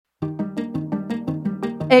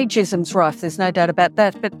Ageism's rife, there's no doubt about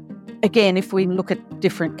that. But again, if we look at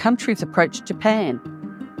different countries' approach, Japan,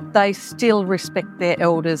 they still respect their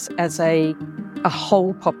elders as a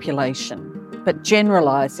whole population. But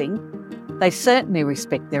generalising, they certainly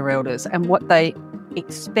respect their elders, and what they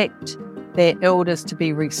expect their elders to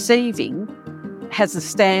be receiving has a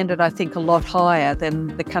standard, I think, a lot higher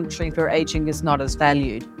than the countries where ageing is not as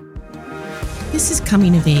valued. This is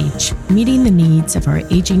Coming of Age, Meeting the Needs of Our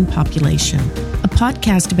Aging Population, a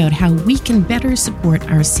podcast about how we can better support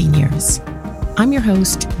our seniors. I'm your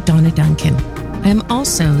host, Donna Duncan. I am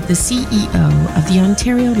also the CEO of the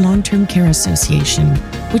Ontario Long-Term Care Association,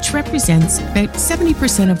 which represents about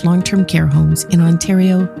 70% of long-term care homes in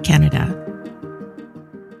Ontario, Canada.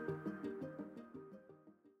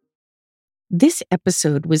 This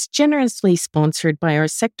episode was generously sponsored by our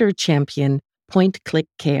sector champion, Point Click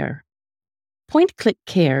Care. Point Click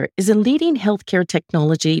Care is a leading healthcare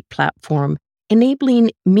technology platform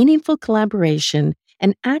enabling meaningful collaboration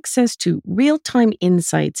and access to real-time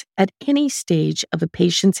insights at any stage of a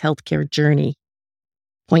patient's healthcare journey.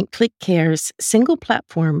 Point Click Care's single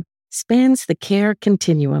platform spans the care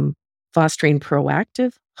continuum, fostering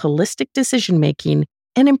proactive, holistic decision-making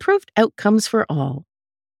and improved outcomes for all.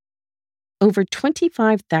 Over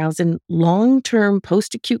 25,000 long-term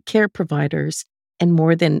post-acute care providers and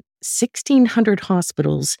more than 1,600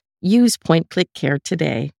 hospitals use Point Click Care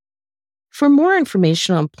today. For more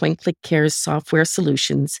information on Point Click Care's software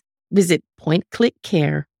solutions, visit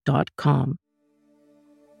pointclickcare.com.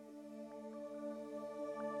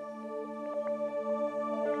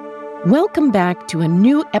 Welcome back to a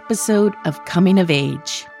new episode of Coming of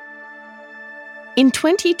Age. In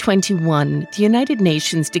 2021, the United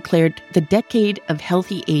Nations declared the Decade of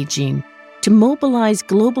Healthy Aging to mobilize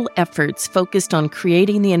global efforts focused on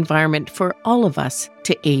creating the environment for all of us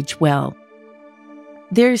to age well.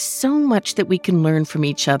 There's so much that we can learn from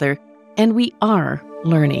each other, and we are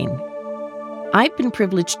learning. I've been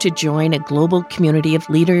privileged to join a global community of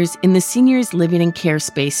leaders in the seniors living in care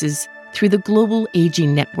spaces through the Global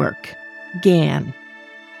Aging Network, GAN.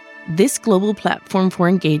 This global platform for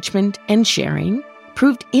engagement and sharing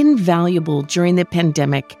proved invaluable during the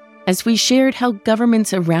pandemic as we shared how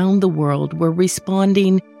governments around the world were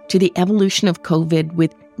responding to the evolution of COVID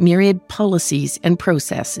with myriad policies and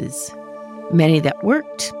processes. Many that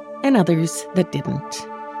worked and others that didn't.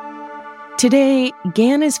 Today,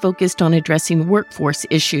 GAN is focused on addressing workforce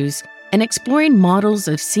issues and exploring models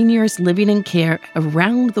of seniors living in care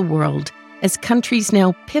around the world as countries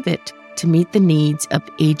now pivot to meet the needs of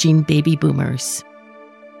aging baby boomers.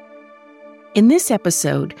 In this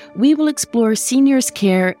episode, we will explore seniors'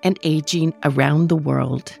 care and aging around the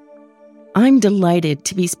world. I'm delighted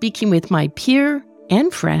to be speaking with my peer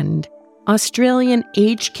and friend, Australian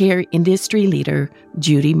aged care industry leader,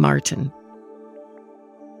 Judy Martin.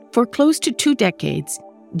 For close to 2 decades,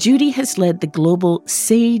 Judy has led the global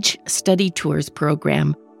SAGE Study Tours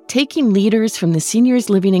program, taking leaders from the seniors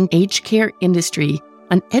living in aged care industry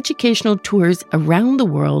on educational tours around the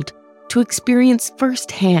world to experience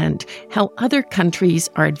firsthand how other countries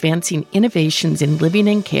are advancing innovations in living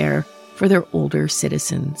and care for their older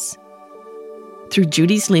citizens. Through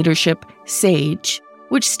Judy's leadership, SAGE,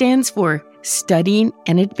 which stands for Studying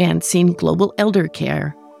and Advancing Global Elder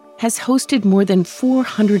Care, has hosted more than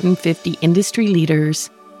 450 industry leaders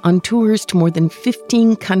on tours to more than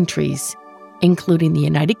 15 countries, including the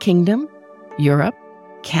United Kingdom, Europe,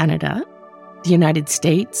 Canada, the United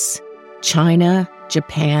States, China,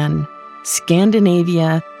 Japan,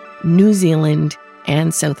 Scandinavia, New Zealand,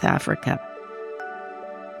 and South Africa.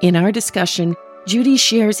 In our discussion, Judy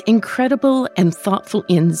shares incredible and thoughtful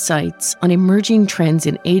insights on emerging trends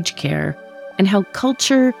in aged care and how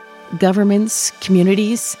culture, governments,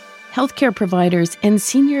 communities, healthcare providers, and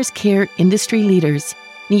seniors care industry leaders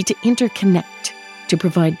need to interconnect to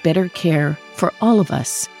provide better care for all of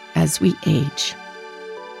us as we age.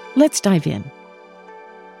 Let's dive in.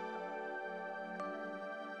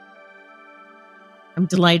 I'm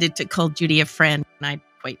delighted to call Judy a friend. I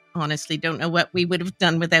quite honestly don't know what we would have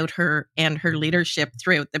done without her and her leadership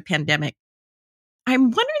throughout the pandemic. I'm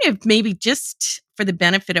wondering if maybe just for the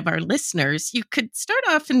benefit of our listeners, you could start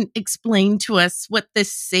off and explain to us what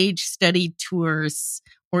this SAGE Study Tours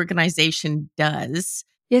organization does.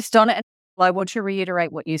 Yes, Donna, and I want to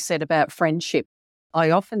reiterate what you said about friendship.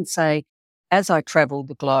 I often say, as I travel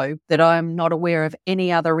the globe, that I'm not aware of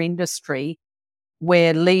any other industry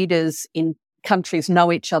where leaders in countries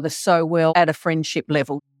know each other so well at a friendship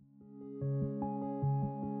level.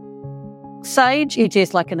 SAGE, it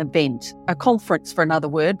is like an event, a conference for another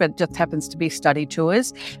word, but it just happens to be study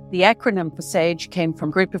tours. The acronym for SAGE came from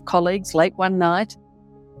a group of colleagues late one night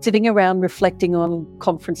sitting around reflecting on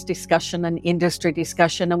conference discussion and industry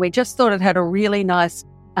discussion, and we just thought it had a really nice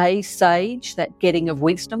sage, that getting of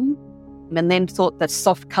wisdom, and then thought the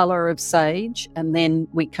soft colour of sage, and then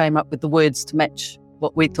we came up with the words to match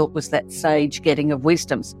what we thought was that sage getting of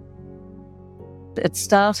wisdoms. It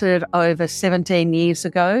started over 17 years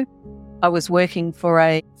ago. I was working for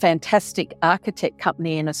a fantastic architect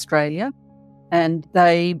company in Australia, and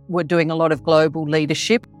they were doing a lot of global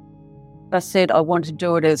leadership. I said I want to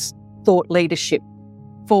do it as thought leadership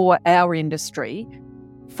for our industry,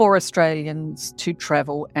 for Australians to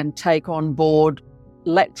travel and take on board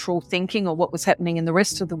lateral thinking, or what was happening in the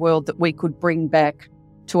rest of the world, that we could bring back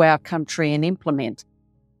to our country and implement.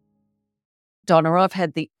 Donna, I've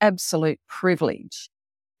had the absolute privilege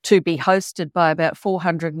to be hosted by about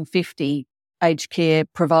 450 aged care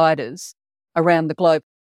providers around the globe.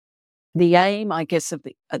 The aim, I guess, of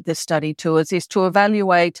the study tours is to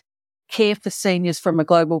evaluate care for seniors from a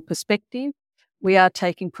global perspective. We are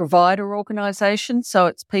taking provider organisations, so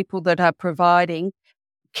it's people that are providing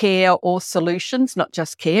care or solutions, not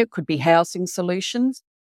just care, it could be housing solutions.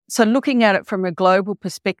 So looking at it from a global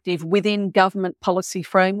perspective within government policy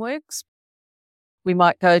frameworks. We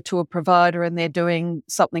might go to a provider and they're doing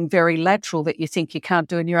something very lateral that you think you can't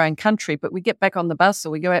do in your own country, but we get back on the bus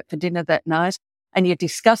or we go out for dinner that night and you're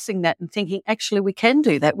discussing that and thinking, actually, we can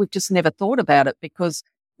do that. We've just never thought about it because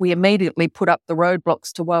we immediately put up the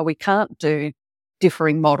roadblocks to why we can't do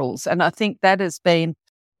differing models. And I think that has been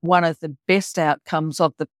one of the best outcomes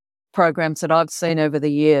of the programs that I've seen over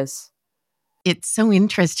the years. It's so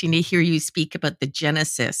interesting to hear you speak about the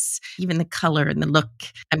genesis, even the color and the look.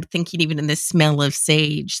 I'm thinking even in the smell of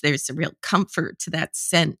sage, there's a real comfort to that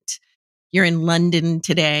scent. You're in London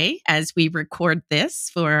today as we record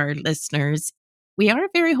this for our listeners. We are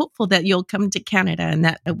very hopeful that you'll come to Canada and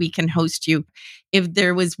that we can host you. If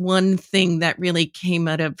there was one thing that really came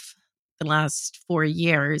out of the last 4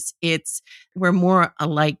 years, it's we're more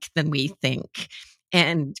alike than we think.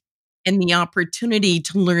 And the opportunity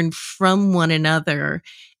to learn from one another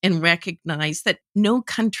and recognize that no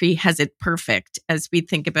country has it perfect as we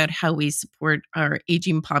think about how we support our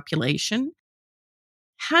aging population.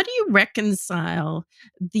 How do you reconcile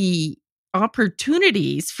the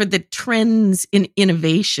opportunities for the trends in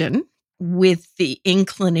innovation with the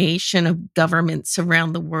inclination of governments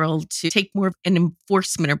around the world to take more of an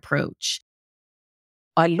enforcement approach?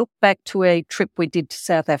 I look back to a trip we did to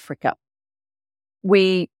South Africa.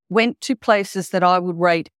 We went to places that I would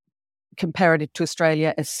rate comparative to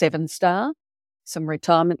Australia as 7-star, some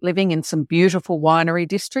retirement living in some beautiful winery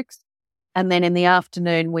districts. And then in the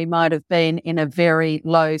afternoon, we might have been in a very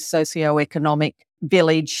low socioeconomic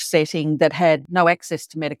village setting that had no access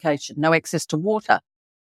to medication, no access to water.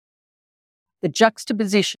 The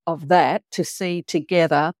juxtaposition of that to see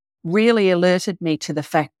together really alerted me to the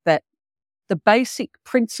fact that the basic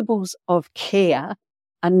principles of care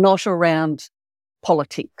are not around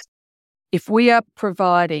politics. If we are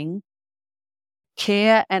providing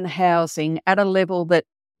care and housing at a level that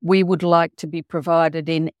we would like to be provided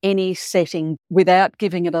in any setting without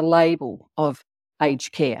giving it a label of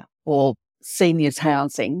aged care or seniors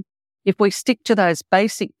housing, if we stick to those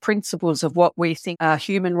basic principles of what we think are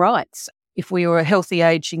human rights, if we were healthy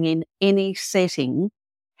aging in any setting,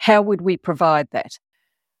 how would we provide that?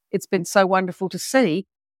 It's been so wonderful to see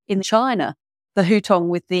in China, the Hutong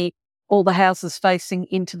with all the houses facing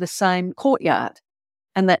into the same courtyard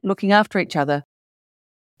and that looking after each other.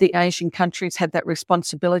 The Asian countries had that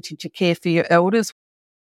responsibility to care for your elders.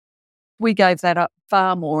 We gave that up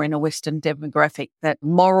far more in a Western demographic, that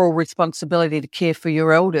moral responsibility to care for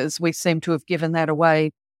your elders. We seem to have given that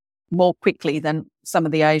away more quickly than some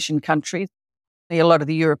of the Asian countries. A lot of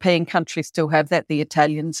the European countries still have that, the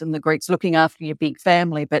Italians and the Greeks, looking after your big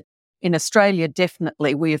family. But in Australia,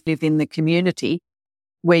 definitely, we have lived in the community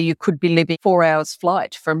where you could be living 4 hours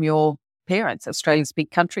flight from your parents. Australia's a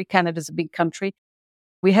big country, Canada's a big country.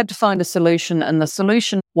 We had to find a solution, and the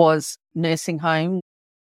solution was nursing home.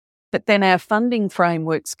 But then our funding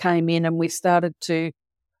frameworks came in and we started to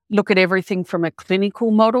look at everything from a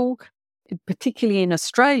clinical model. Particularly in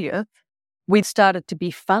Australia, we started to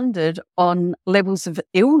be funded on levels of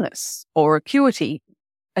illness or acuity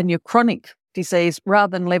and your chronic disease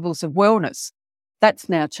rather than levels of wellness. That's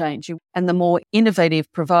now changing. And the more innovative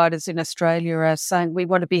providers in Australia are saying we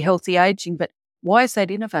want to be healthy aging, but why is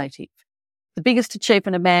that innovative? The biggest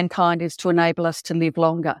achievement of mankind is to enable us to live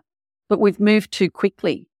longer, but we've moved too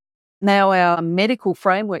quickly. Now our medical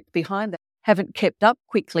framework behind that haven't kept up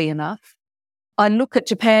quickly enough. I look at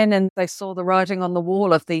Japan and they saw the writing on the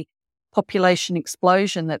wall of the population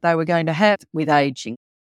explosion that they were going to have with aging.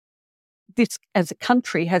 this as a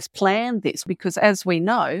country has planned this, because as we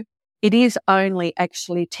know, it is only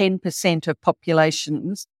actually 10% of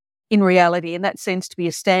populations in reality, and that seems to be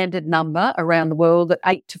a standard number around the world, that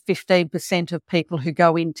 8 to 15% of people who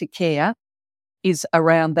go into care is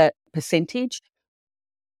around that percentage.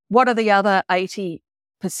 What are the other 80%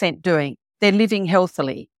 doing? They're living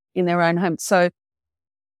healthily in their own home. So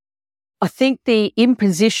I think the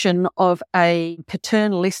imposition of a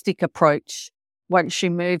paternalistic approach, once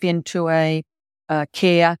you move into a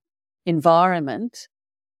care environment,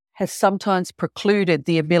 has sometimes precluded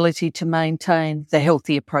the ability to maintain the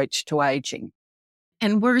healthy approach to aging.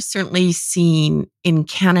 And we're certainly seeing in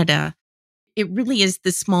Canada, it really is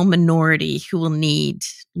the small minority who will need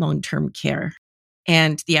long-term care.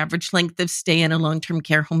 And the average length of stay in a long-term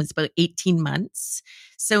care home is about 18 months.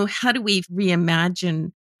 So how do we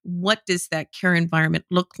reimagine, what does that care environment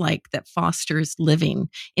look like that fosters living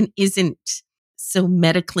and isn't so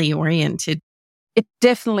medically oriented? It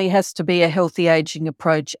definitely has to be a healthy aging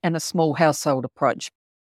approach and a small household approach.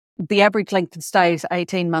 The average length of stay is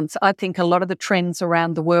 18 months. I think a lot of the trends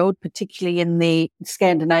around the world, particularly in the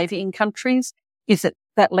Scandinavian countries, is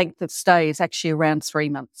that length of stay is actually around 3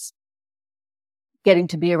 months, getting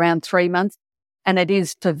to be around 3 months. And it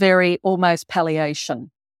is for very almost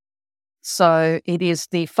palliation. So it is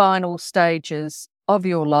the final stages of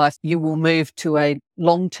your life. You will move to a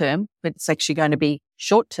long-term, but it's actually going to be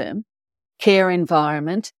short-term care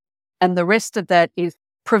environment. And the rest of that is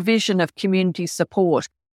provision of community support,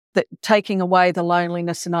 that taking away the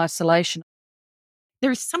loneliness and isolation.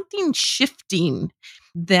 There's something shifting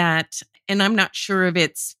that, and I'm not sure if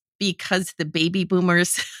it's because the baby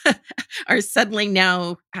boomers are suddenly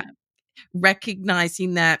now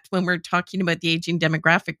recognizing that when we're talking about the aging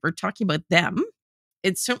demographic, we're talking about them.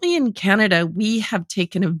 It's certainly in Canada, we have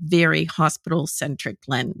taken a very hospital-centric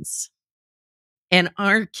lens. And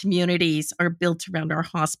our communities are built around our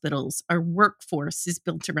hospitals. Our workforce is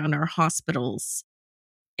built around our hospitals.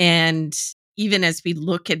 And even as we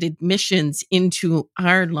look at admissions into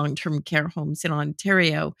our long-term care homes in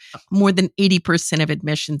Ontario, more than 80% of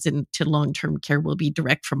admissions into long-term care will be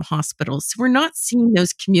direct from hospitals. So we're not seeing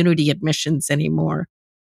those community admissions anymore.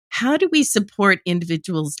 How do we support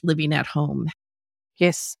individuals living at home?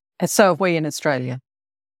 Yes, and so have we in Australia.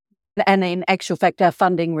 And in actual fact, our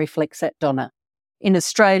funding reflects that, Donna. In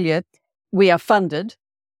Australia, we are funded.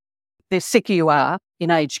 The sicker you are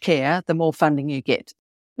in aged care, the more funding you get.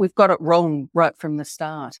 We've got it wrong right from the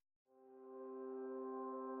start.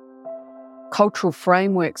 Cultural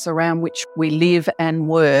frameworks around which we live and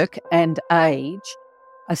work and age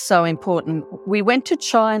are so important. We went to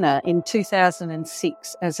China in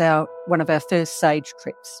 2006 as one of our first SAGE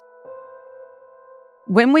trips.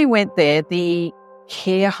 When we went there, the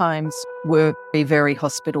care homes were very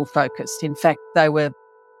hospital focused. In fact, they were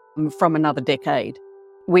from another decade.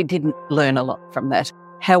 We didn't learn a lot from that.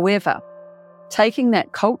 However, taking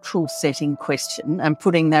that cultural setting question and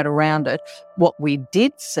putting that around it, what we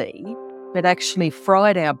did see, that actually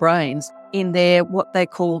fried our brains in what they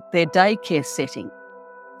call their daycare setting.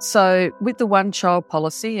 So with the one-child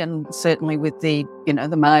policy, and certainly with the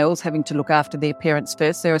males having to look after their parents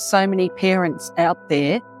first, there are so many parents out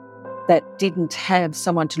there that didn't have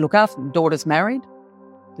someone to look after them. The daughter's married.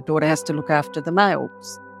 The daughter has to look after the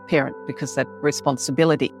male's parent because that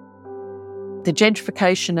responsibility. The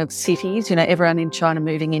gentrification of cities, everyone in China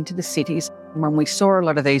moving into the cities, when we saw a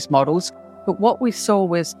lot of these models, but what we saw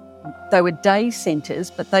was they were day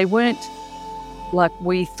centres, but they weren't like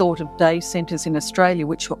we thought of day centres in Australia,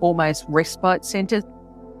 which were almost respite centres.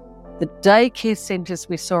 The daycare centres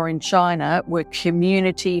we saw in China were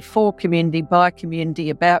community, for community, by community,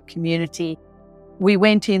 about community. We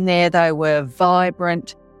went in there, they were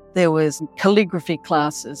vibrant. There was calligraphy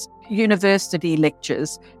classes, university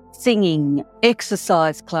lectures, singing,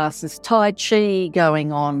 exercise classes, Tai Chi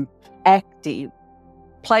going on, active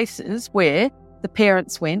places where the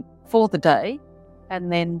parents went for the day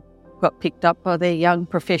and then got picked up by their young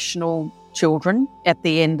professional children at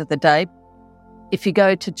the end of the day. If you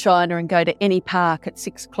go to China and go to any park at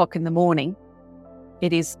 6 o'clock in the morning,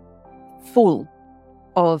 it is full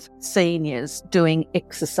of seniors doing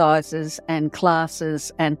exercises and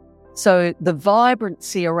classes. And so the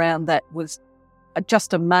vibrancy around that was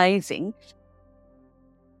just amazing.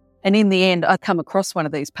 And in the end, I come across one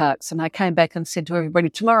of these parks and I came back and said to everybody,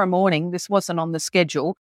 tomorrow morning, this wasn't on the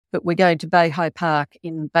schedule, but we're going to Beihai Park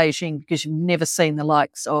in Beijing because you've never seen the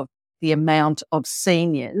likes of the amount of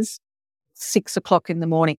seniors, 6 o'clock in the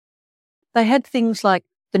morning. They had things like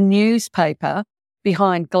the newspaper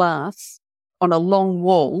behind glass on a long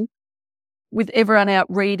wall with everyone out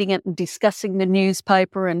reading it and discussing the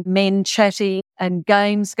newspaper and men chatting and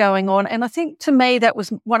games going on. And I think to me, that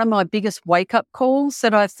was one of my biggest wake-up calls,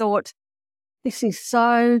 that I thought, this is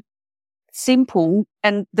so simple.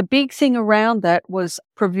 And the big thing around that was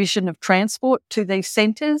provision of transport to these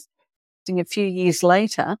centres. A few years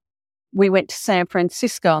later, we went to San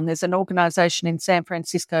Francisco, and there's an organisation in San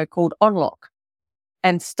Francisco called Onlock,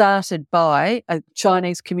 and started by a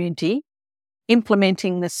Chinese community,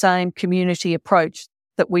 implementing the same community approach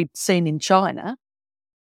that we'd seen in China.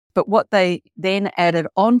 But what they then added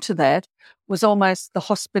onto that was almost the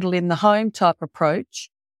hospital in the home type approach,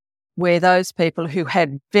 where those people who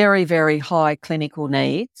had very, very high clinical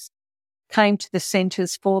needs came to the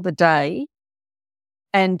centres for the day,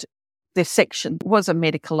 and the section was a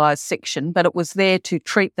medicalised section, but it was there to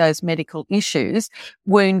treat those medical issues,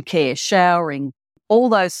 wound care, showering, all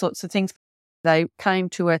those sorts of things. They came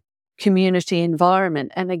to a community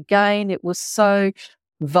environment. And again, it was so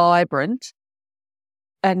vibrant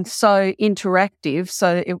and so interactive.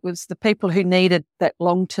 So it was the people who needed that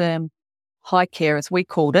long-term high care, as we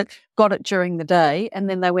called it, got it during the day, and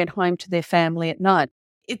then they went home to their family at night.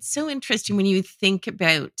 It's so interesting when you think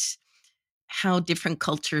about how different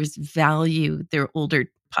cultures value their older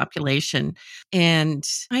population. And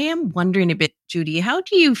I am wondering a bit, Judy, how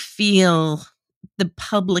do you feel the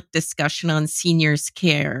public discussion on seniors'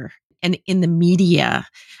 care and in the media,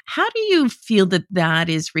 how do you feel that that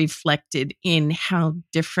is reflected in how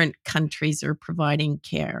different countries are providing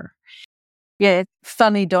care? Yeah,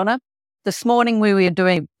 funny, Donna. This morning we were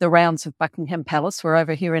doing the rounds of Buckingham Palace. We're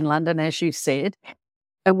over here in London, as you said,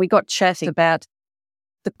 and we got chatting about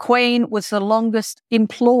the Queen was the longest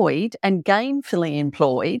employed and gainfully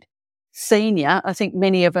employed senior, I think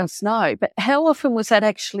many of us know. But how often was that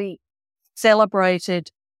actually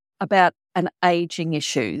celebrated about an ageing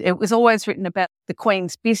issue? It was always written about the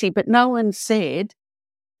Queen's busy, but no one said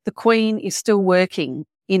the Queen is still working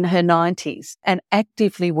in her 90s and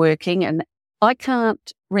actively working. And I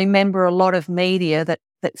can't remember a lot of media that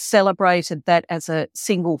celebrated that as a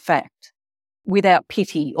single fact without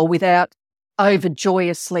pity or without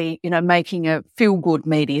overjoyously, making a feel-good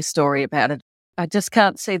media story about it. I just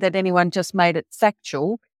can't see that anyone just made it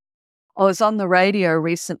factual. I was on the radio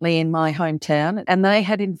recently in my hometown, and they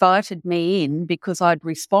had invited me in because I'd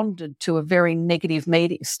responded to a very negative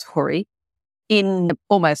media story in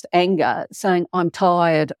almost anger, saying, I'm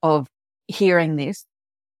tired of hearing this.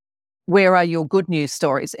 Where are your good news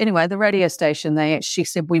stories? Anyway, the radio station, they actually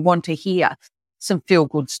said, we want to hear some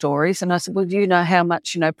feel-good stories. And I said, well, do you know how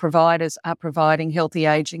much, providers are providing healthy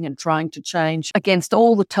ageing and trying to change against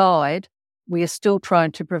all the tide? We are still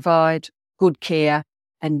trying to provide good care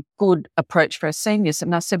and good approach for our seniors.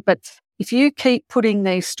 And I said, but if you keep putting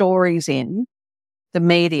these stories in the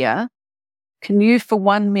media, can you for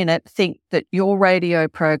 1 minute think that your radio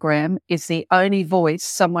program is the only voice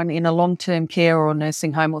someone in a long-term care or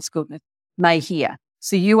nursing home or school may hear?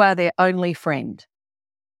 So you are their only friend.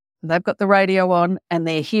 They've got the radio on and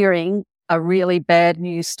they're hearing a really bad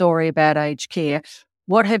news story about aged care.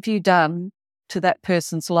 What have you done to that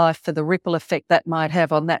person's life for the ripple effect that might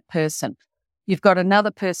have on that person? You've got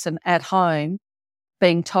another person at home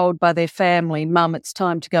being told by their family, Mum, it's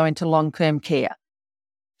time to go into long-term care.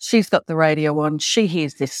 She's got the radio on. She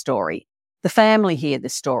hears this story. The family hear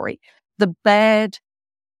this story. The bad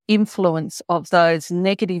influence of those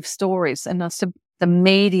negative stories. And I said, the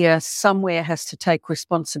media somewhere has to take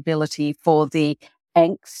responsibility for the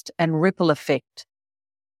angst and ripple effect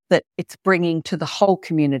that it's bringing to the whole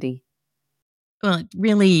community. Well, it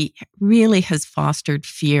really, really has fostered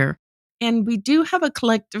fear. And we do have a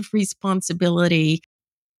collective responsibility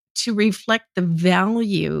to reflect the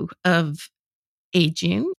value of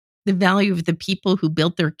aging, the value of the people who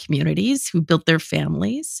built their communities, who built their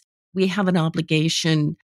families. We have an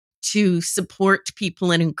obligation to support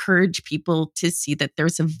people and encourage people to see that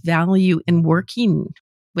there's a value in working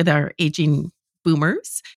with our aging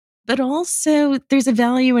boomers, but also there's a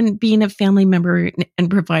value in being a family member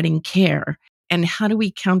and providing care. And how do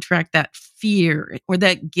we counteract that fear or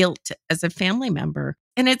that guilt as a family member?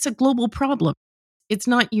 And it's a global problem. It's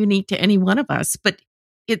not unique to any one of us, but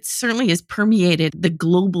it certainly has permeated the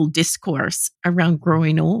global discourse around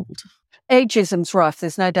growing old. Ageism's rife,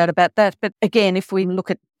 there's no doubt about that. But again, if we look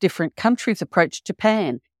at different countries' approach,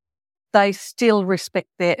 Japan, they still respect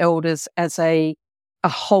their elders as a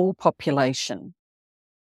whole population.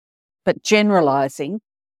 But generalising,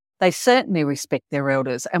 they certainly respect their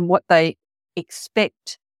elders, and what they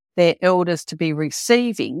expect their elders to be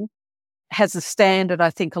receiving has a standard, I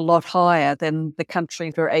think, a lot higher than the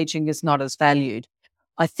countries where ageing is not as valued.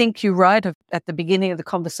 I think you're right. At the beginning of the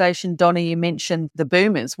conversation, Donna, you mentioned the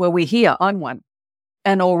boomers. Well, we're here. I'm one.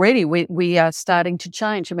 And already we are starting to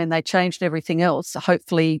change. I mean, they changed everything else.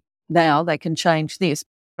 Hopefully now they can change this.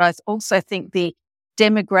 But I also think the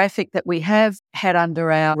demographic that we have had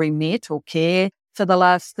under our remit or care for the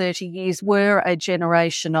last 30 years were a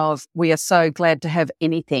generation of, we are so glad to have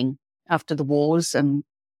anything after the wars and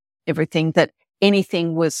everything, that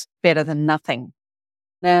anything was better than nothing.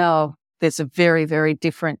 Now there's a very, very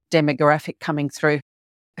different demographic coming through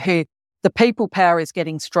who the people power is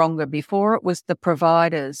getting stronger. Before it was the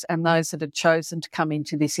providers and those that had chosen to come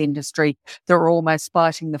into this industry that were almost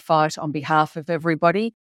fighting the fight on behalf of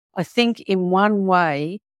everybody. I think in one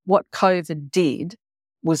way, what COVID did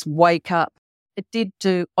was wake up. It did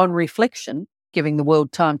do, on reflection, giving the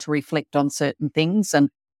world time to reflect on certain things.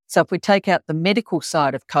 And so if we take out the medical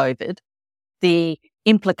side of COVID, the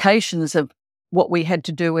implications of what we had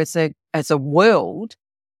to do as a world,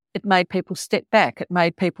 it made people step back. It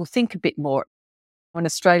made people think a bit more. In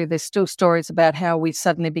Australia, there's still stories about how we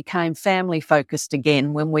suddenly became family focused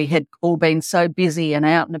again when we had all been so busy and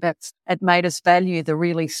out and about. It made us value the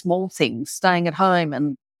really small things, staying at home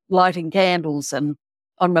and lighting candles and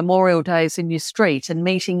on Memorial Days in your street and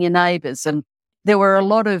meeting your neighbours. And there were a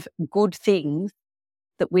lot of good things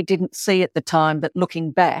that we didn't see at the time, but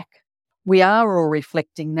looking back, we are all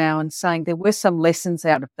reflecting now and saying there were some lessons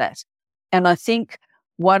out of that. And I think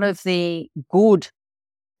one of the good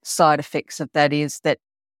side effects of that is that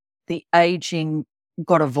the ageing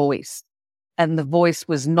got a voice, and the voice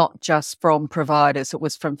was not just from providers, it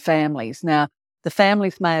was from families. Now, the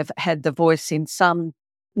families may have had the voice in some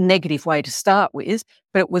negative way to start with,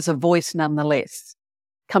 but it was a voice nonetheless,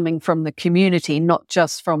 coming from the community, not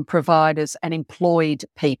just from providers and employed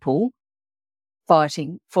people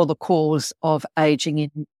fighting for the cause of ageing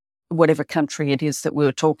in whatever country it is that we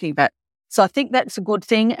were talking about. So I think that's a good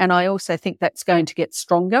thing. And I also think that's going to get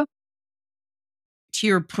stronger. To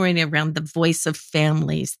your point around the voice of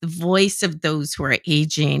families, the voice of those who are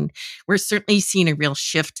aging, we're certainly seeing a real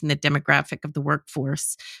shift in the demographic of the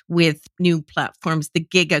workforce with new platforms, the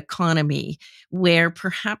gig economy, where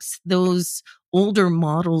perhaps those older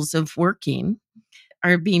models of working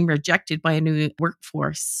are being rejected by a new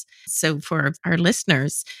workforce. So for our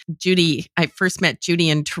listeners, I first met Judy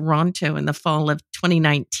in Toronto in the fall of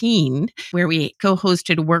 2019, where we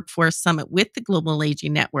co-hosted a workforce summit with the Global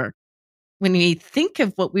Aging Network. When we think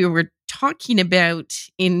of what we were talking about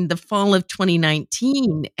in the fall of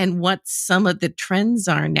 2019 and what some of the trends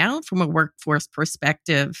are now from a workforce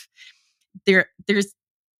perspective, there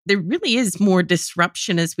really is more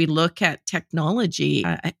disruption as we look at technology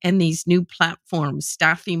and these new platforms,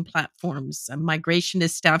 staffing platforms, migration to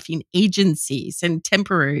staffing agencies and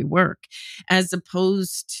temporary work, as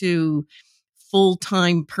opposed to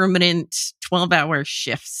full-time, permanent 12-hour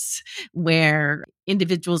shifts where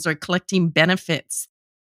individuals are collecting benefits.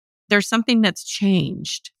 There's something that's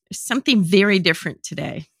changed. There's something very different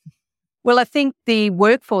today. Well, I think the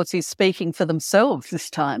workforce is speaking for themselves this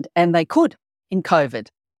time, and they could in COVID.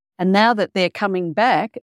 And now that they're coming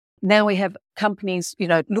back, now we have companies,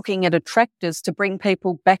 looking at attractors to bring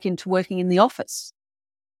people back into working in the office.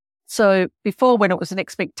 So before, when it was an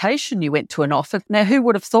expectation you went to an office, now who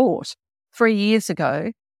would have thought 3 years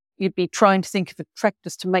ago you'd be trying to think of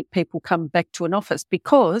attractors to make people come back to an office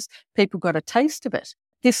because people got a taste of it.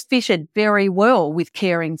 This fitted very well with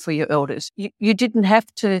caring for your elders. You didn't have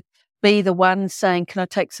to be the one saying, can I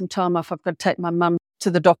take some time off? I've got to take my mum to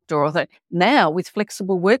the doctor or that. Now, with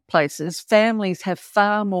flexible workplaces, families have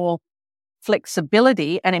far more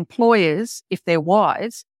flexibility, and employers, if they're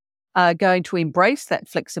wise, are going to embrace that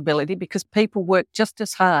flexibility because people work just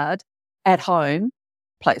as hard at home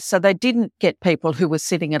place. So they didn't get people who were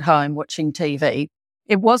sitting at home watching TV.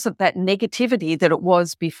 It wasn't that negativity that it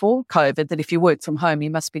was before COVID, that if you work from home, you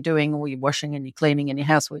must be doing all your washing and your cleaning and your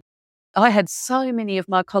housework. I had so many of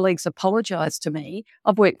my colleagues apologise to me.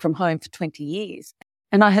 I've worked from home for 20 years.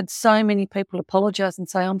 And I had so many people apologise and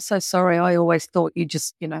say, I'm so sorry. I always thought you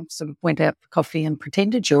just, sort of went out for coffee and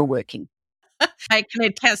pretended you were working. I can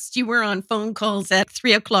attest you were on phone calls at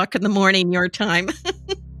 3:00 in the morning, your time.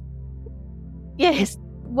 Yes.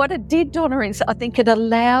 What it did, Donna, is I think it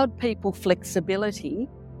allowed people flexibility.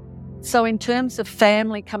 So in terms of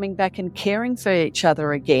family coming back and caring for each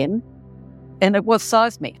other again, and it was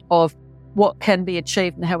seismic of what can be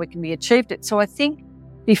achieved and how it can be achieved. So I think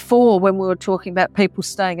before, when we were talking about people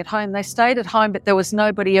staying at home, they stayed at home, but there was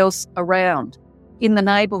nobody else around. In the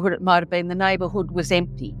neighbourhood, it might have been the neighbourhood was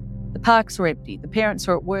empty. The parks were empty. The parents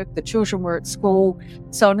were at work. The children were at school.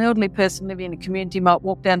 So an elderly person living in a community might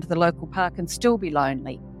walk down to the local park and still be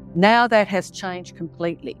lonely. Now that has changed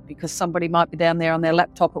completely because somebody might be down there on their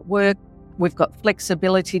laptop at work. We've got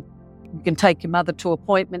flexibility. You can take your mother to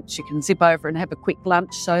appointments. You can zip over and have a quick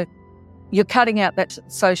lunch. So you're cutting out that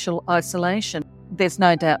social isolation. There's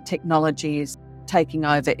no doubt technology is taking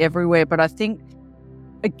over everywhere. But I think,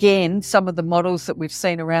 again, some of the models that we've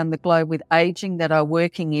seen around the globe with ageing that are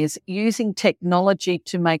working is using technology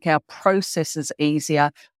to make our processes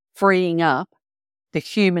easier, freeing up the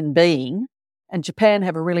human being. And Japan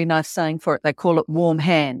have a really nice saying for it. They call it warm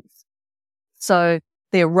hands. So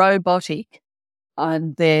they're robotic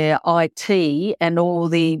and their IT and all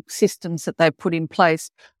the systems that they put in place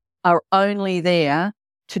are only there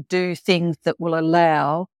to do things that will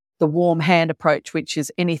allow the warm hand approach, which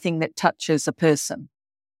is anything that touches a person.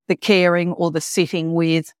 The caring or the sitting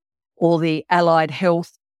with or the allied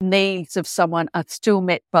health needs of someone are still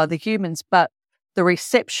met by the humans, but the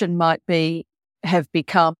reception might have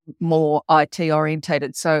become more IT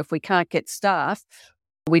orientated. So if we can't get staff,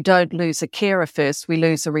 we don't lose a carer first, we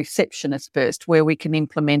lose a receptionist first, where we can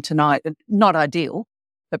implement not ideal,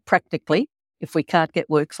 but practically, if we can't get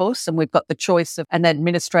workforce and we've got the choice of an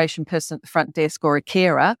administration person at the front desk or a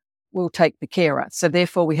carer, we'll take the carer. So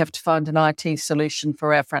therefore we have to find an IT solution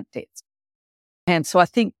for our front desk. And so I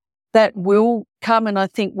think that will come, and I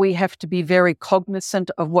think we have to be very cognizant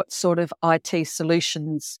of what sort of IT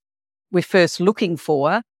solutions we're first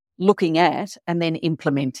looking at, and then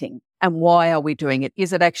implementing. And why are we doing it?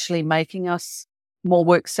 Is it actually making us more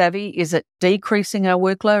work savvy? Is it decreasing our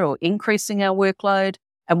workload or increasing our workload?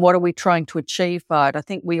 And what are we trying to achieve by it? I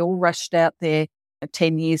think we all rushed out there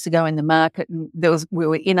 10 years ago in the market and we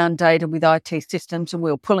were inundated with IT systems and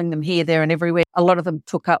we were pulling them here, there and everywhere. A lot of them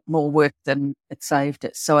took up more work than it saved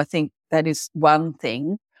us. So I think that is one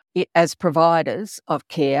thing. As providers of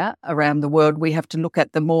care around the world, we have to look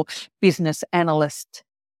at the more business analyst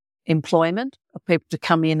employment of people to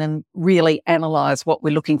come in and really analyse what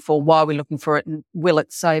we're looking for, why we're looking for it, and will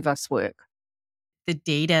it save us work? The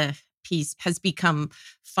data piece has become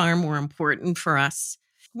far more important for us.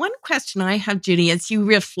 One question I have, Judy, as you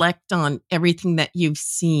reflect on everything that you've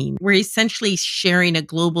seen, we're essentially sharing a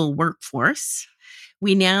global workforce.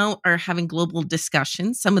 We now are having global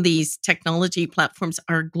discussions. Some of these technology platforms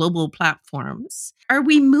are global platforms. Are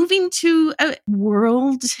we moving to a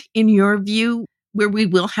world, in your view, where we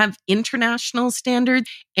will have international standards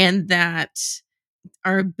and that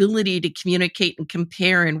our ability to communicate and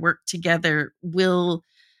compare and work together will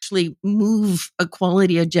actually move a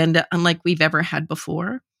quality agenda unlike we've ever had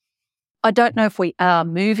before? I don't know if we are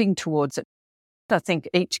moving towards it. I think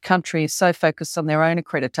each country is so focused on their own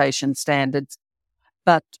accreditation standards.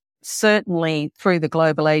 But certainly through the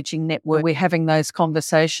Global Ageing Network, we're having those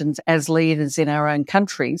conversations as leaders in our own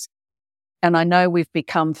countries. And I know we've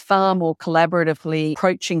become far more collaboratively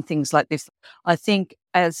approaching things like this. I think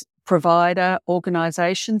as provider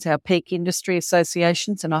organisations, our peak industry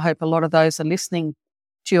associations, and I hope a lot of those are listening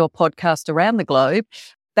to your podcast around the globe,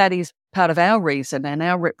 that is part of our reason and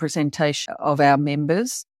our representation of our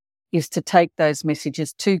members is to take those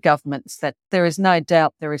messages to governments that there is no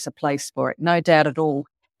doubt there is a place for it, no doubt at all.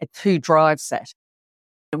 It's who drives that.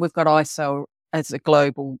 And we've got ISO as a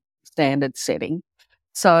global standard setting.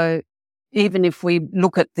 So even if we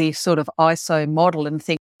look at the sort of ISO model and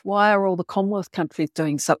think, why are all the Commonwealth countries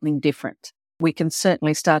doing something different? We can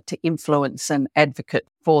certainly start to influence and advocate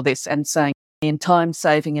for this and saying in time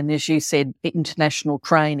saving and, as you said, international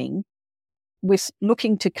training, we're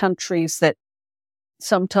looking to countries that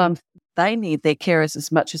sometimes they need their carers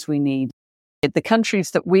as much as we need. The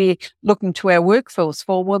countries that we're looking to our workforce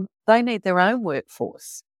for, well, they need their own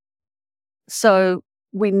workforce. So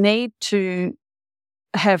we need to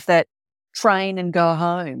have that train and go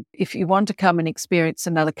home. If you want to come and experience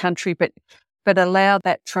another country, but allow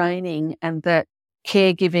that training and that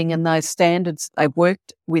caregiving and those standards they've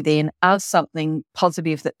worked within as something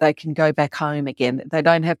positive that they can go back home again. They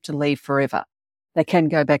don't have to leave forever. They can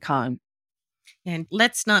go back home. And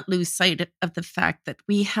let's not lose sight of the fact that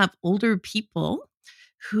we have older people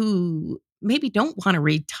who maybe don't want to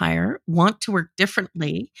retire, want to work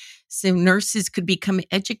differently. So nurses could become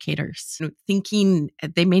educators, thinking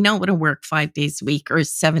they may not want to work 5 days a week or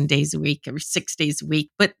 7 days a week or 6 days a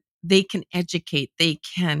week, but they can educate, they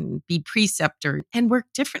can be preceptor and work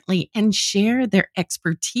differently and share their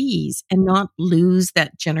expertise and not lose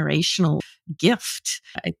that generational gift.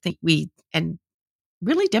 I think and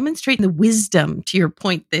really demonstrating the wisdom, to your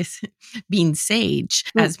point, this being sage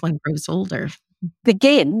as one grows older.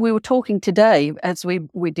 Again, we were talking today as we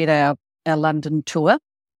did our London tour,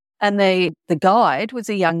 and the guide was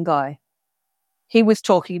a young guy. He was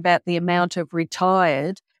talking about the amount of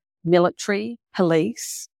retired military,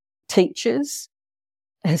 police, teachers,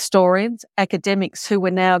 historians, academics who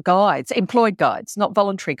were now guides, employed guides, not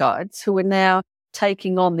voluntary guides, who were now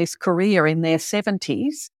taking on this career in their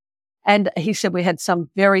 70s. And he said we had some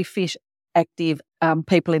very fit, active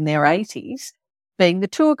people in their 80s being the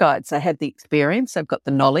tour guides. They had the experience, they've got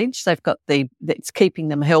the knowledge, it's keeping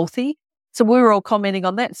them healthy. So we were all commenting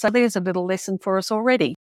on that. So there's a little lesson for us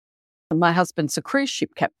already. My husband's a cruise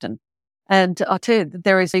ship captain. And I tell you,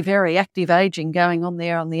 there is a very active aging going on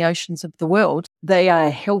there on the oceans of the world. They are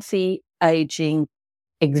healthy, aging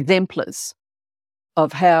exemplars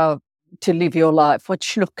of how to live your life,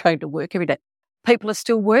 what you're not going to work every day. People are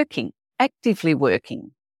still working, actively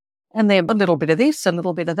working. And then a little bit of this, a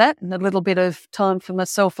little bit of that, and a little bit of time for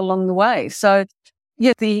myself along the way. So,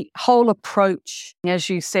 yeah, the whole approach, as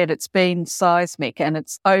you said, it's been seismic and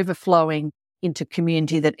it's overflowing into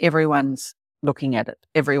community that everyone's looking at it.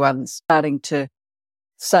 Everyone's starting to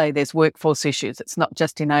say there's workforce issues. It's not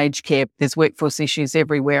just in aged care. There's workforce issues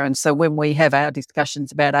everywhere. And so when we have our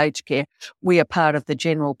discussions about aged care, we are part of the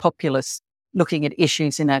general populace looking at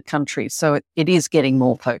issues in our country. So it is getting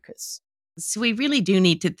more focus. So we really do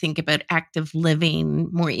need to think about active living,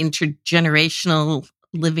 more intergenerational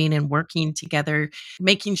living and working together,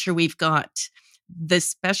 making sure we've got the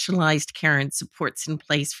specialized care and supports in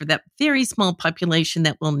place for that very small population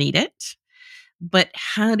that will need it. But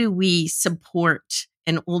how do we support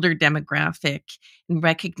an older demographic and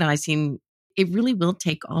recognizing it really will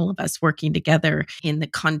take all of us working together in the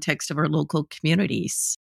context of our local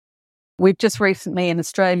communities? We've just recently in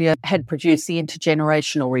Australia had produced the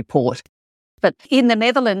intergenerational report. But in the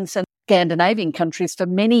Netherlands and Scandinavian countries, for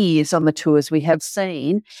many years on the tours, we have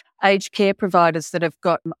seen aged care providers that have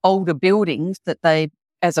got older buildings that they,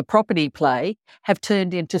 as a property play, have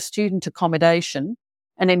turned into student accommodation.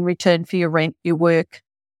 And in return for your rent, you work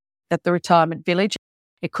at the retirement village.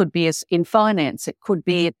 It could be in finance. It could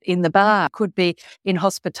be in the bar. It could be in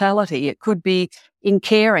hospitality. It could be in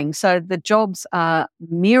caring. So the jobs are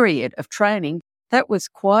myriad of training. That was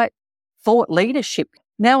quite thought leadership.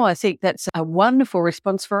 Now I think that's a wonderful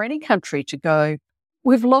response for any country to go,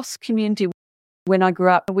 we've lost community. When I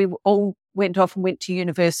grew up, we all went off and went to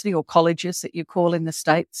university or colleges that you call in the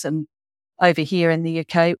States and over here in the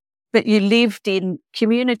UK, but you lived in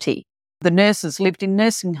community. The nurses lived in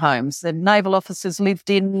nursing homes. The naval officers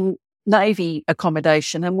lived in Navy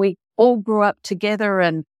accommodation, and we all grew up together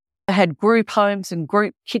and had group homes and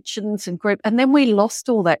group kitchens and then we lost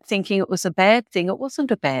all that thinking it was a bad thing. It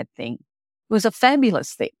wasn't a bad thing. It was a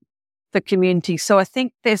fabulous thing for community. So I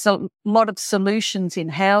think there's a lot of solutions in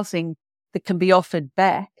housing that can be offered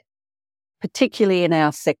back, particularly in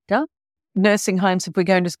our sector. Nursing homes, if we're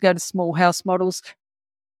going to go to small house models,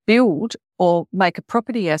 build or make a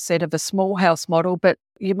property asset of a small house model, but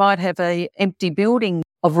you might have an empty building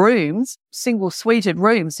of rooms, single suited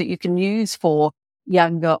rooms that you can use for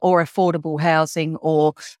younger or affordable housing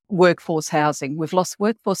or workforce housing. We've lost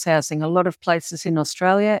workforce housing a lot of places in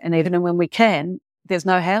Australia, and even when we can, there's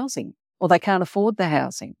no housing or they can't afford the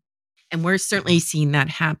housing. And we're certainly seeing that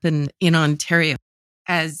happen in Ontario.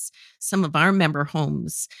 As some of our member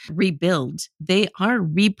homes rebuild, they are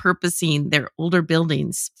repurposing their older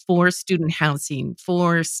buildings for student housing,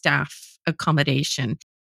 for staff accommodation.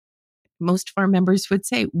 Most of our members would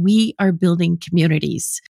say, we are building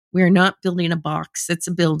communities. We're not building a box that's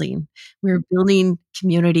a building. We're building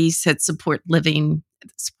communities that support living,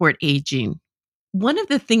 support aging. One of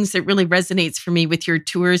the things that really resonates for me with your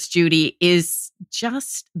tours, Judy, is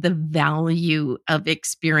just the value of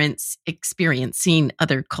experiencing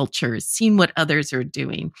other cultures, seeing what others are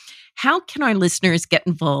doing. How can our listeners get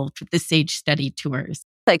involved with the Sage Study Tours?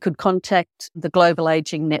 They could contact the Global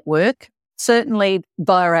Aging Network, certainly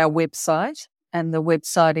via our website. And the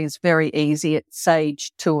website is very easy at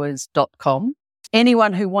sagetours.com.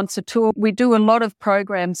 Anyone who wants a tour, we do a lot of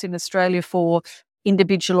programs in Australia for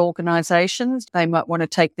individual organisations. They might want to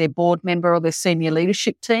take their board member or their senior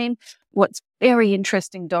leadership team. What's very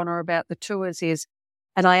interesting, Donna, about the tours is,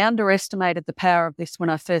 and I underestimated the power of this when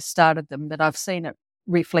I first started them, but I've seen it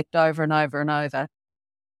reflect over and over and over,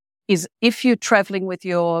 is if you're travelling with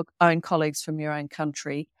your own colleagues from your own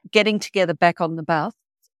country, getting together back on the bus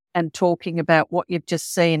and talking about what you've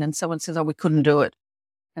just seen, and someone says, oh, we couldn't do it.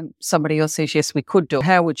 And somebody else says, yes, we could do it.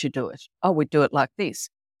 How would you do it? Oh, we'd do it like this.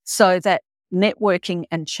 So that networking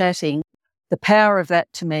and chatting, the power of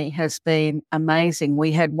that to me has been amazing.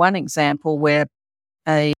 We had one example where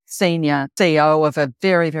a senior CEO of a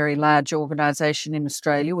very, very large organisation in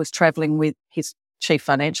Australia was travelling with his chief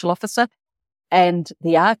financial officer, and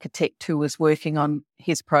the architect who was working on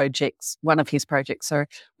his projects, one of his projects,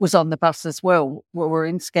 was on the bus as well. We were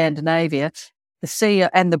in Scandinavia. The CEO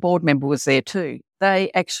and the board member was there too. They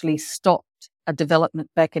actually stopped a development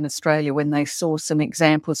back in Australia when they saw some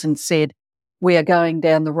examples and said, we're going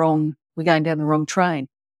down the wrong train.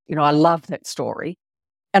 You know, I love that story.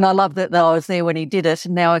 And I love that I was there when he did it.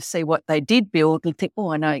 And now I see what they did build and think,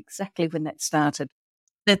 I know exactly when that started.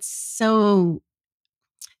 That's so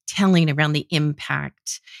telling around the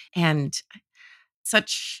impact and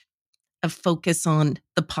such a focus on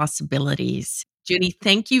the possibilities. Judy,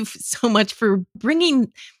 thank you so much for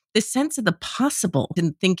bringing the sense of the possible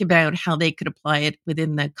and think about how they could apply it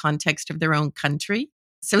within the context of their own country.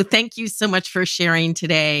 So thank you so much for sharing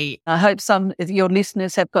today. I hope some of your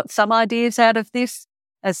listeners have got some ideas out of this.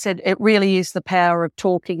 As I said, it really is the power of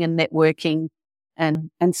talking and networking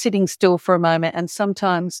and sitting still for a moment. And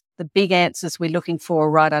sometimes the big answers we're looking for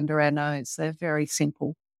are right under our nose. They're very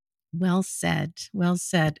simple. Well said. Well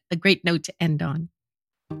said. A great note to end on.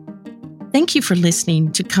 Thank you for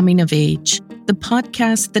listening to Coming of Age, the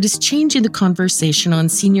podcast that is changing the conversation on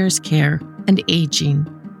seniors' care and aging.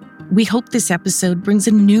 We hope this episode brings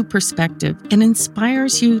a new perspective and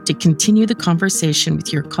inspires you to continue the conversation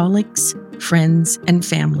with your colleagues, friends, and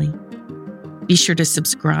family. Be sure to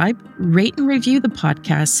subscribe, rate, and review the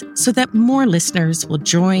podcast so that more listeners will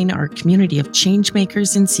join our community of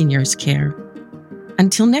changemakers in seniors' care.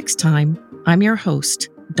 Until next time, I'm your host,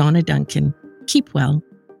 Donna Duncan. Keep well.